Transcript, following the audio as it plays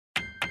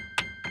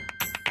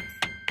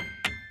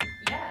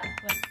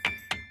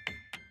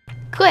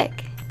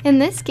Quick! In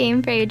this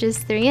game for ages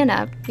 3 and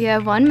up, you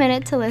have 1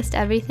 minute to list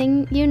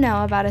everything you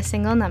know about a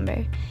single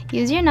number.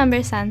 Use your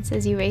number sense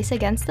as you race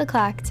against the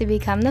clock to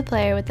become the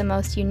player with the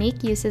most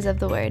unique uses of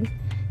the word.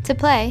 To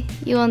play,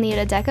 you will need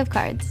a deck of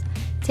cards.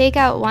 Take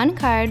out 1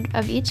 card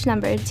of each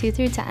number 2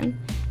 through 10.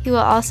 You will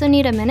also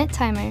need a minute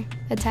timer.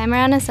 A timer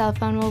on a cell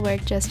phone will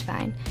work just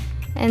fine,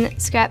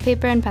 and scrap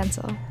paper and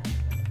pencil.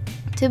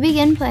 To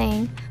begin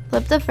playing,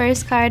 flip the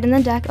first card in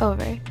the deck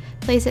over,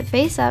 place it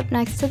face up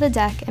next to the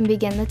deck, and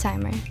begin the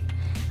timer.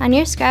 On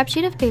your scrap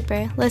sheet of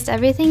paper, list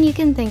everything you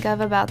can think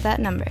of about that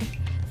number.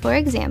 For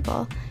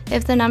example,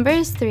 if the number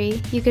is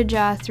 3, you could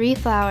draw 3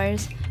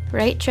 flowers,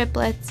 write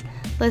triplets,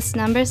 list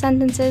number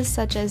sentences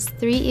such as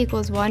 3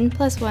 equals 1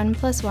 plus 1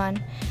 plus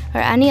 1,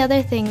 or any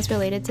other things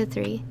related to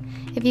 3.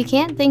 If you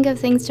can't think of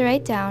things to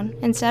write down,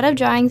 instead of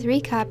drawing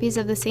 3 copies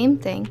of the same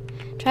thing,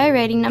 try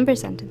writing number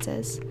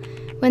sentences.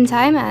 When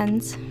time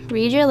ends,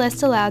 read your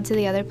list aloud to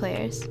the other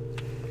players.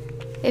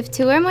 If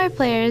 2 or more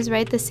players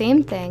write the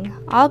same thing,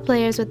 all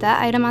players with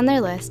that item on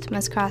their list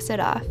must cross it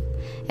off.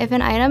 If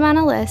an item on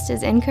a list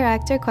is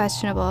incorrect or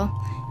questionable,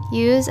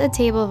 use a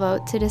table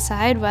vote to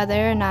decide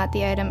whether or not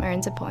the item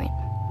earns a point.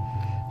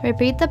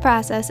 Repeat the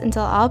process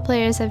until all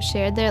players have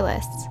shared their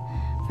lists.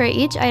 For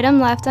each item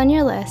left on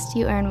your list,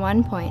 you earn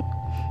 1 point.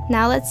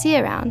 Now let's see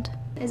a round.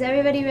 Is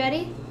everybody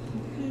ready?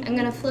 I'm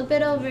gonna flip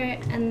it over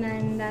and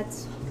then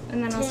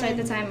I'll start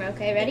the timer,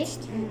 okay? Ready?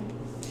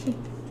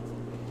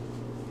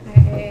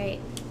 Alright.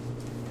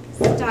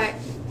 Start.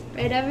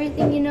 Write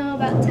everything you know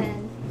about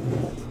 10.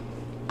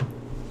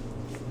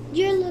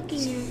 You're looking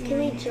at me. Can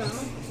we draw?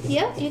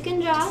 Yep, you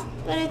can draw,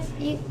 but if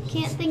you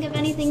can't think of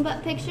anything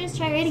but pictures,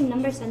 try writing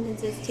number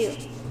sentences too.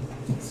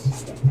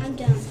 I'm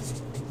done.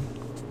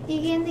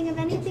 You can't think of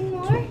anything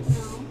more?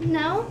 No.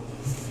 No?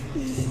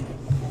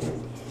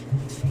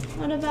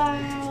 What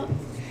about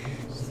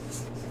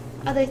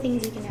other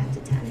things you can add to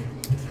 10?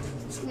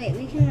 Wait,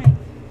 we can write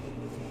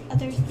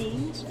other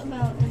things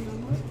about the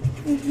number?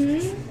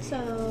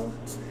 So,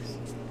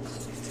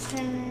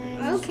 10.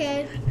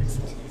 Okay.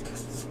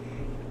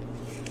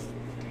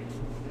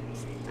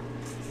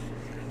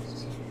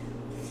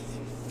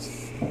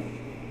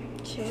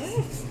 Sure.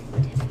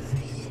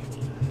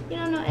 You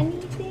don't know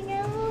anything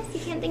else? You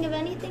can't think of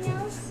anything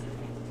else?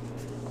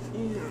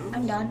 No.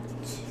 I'm done.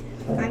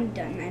 I'm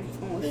done.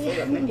 I've almost filled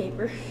up my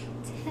paper.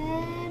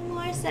 10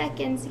 more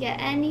seconds to get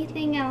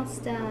anything else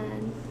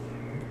done.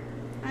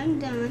 I'm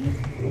done.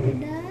 You're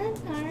done?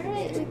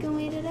 Alright, we can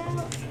wait it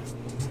out.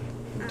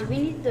 Do we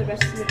need the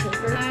rest of the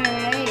paper?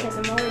 Alright. Because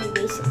I'm already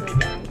basically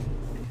done.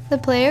 The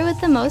player with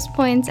the most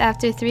points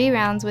after 3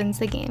 rounds wins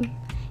the game.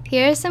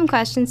 Here are some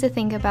questions to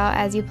think about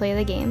as you play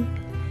the game.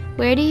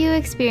 Where do you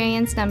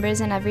experience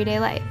numbers in everyday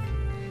life?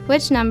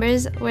 Which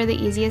numbers were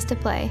the easiest to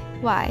play?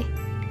 Why?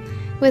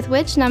 With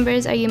which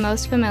numbers are you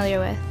most familiar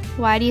with?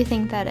 Why do you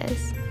think that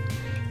is?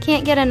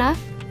 Can't get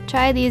enough?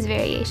 Try these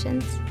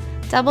variations.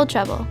 Double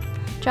Trouble.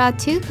 Draw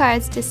 2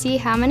 cards to see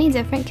how many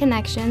different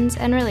connections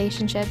and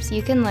relationships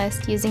you can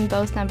list using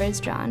both numbers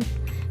drawn.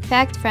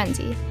 Fact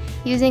Frenzy.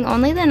 Using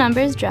only the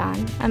numbers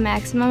drawn, a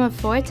maximum of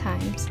 4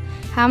 times,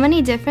 how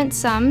many different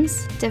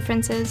sums,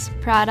 differences,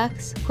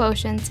 products,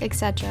 quotients,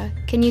 etc.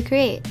 can you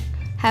create?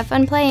 Have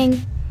fun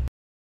playing!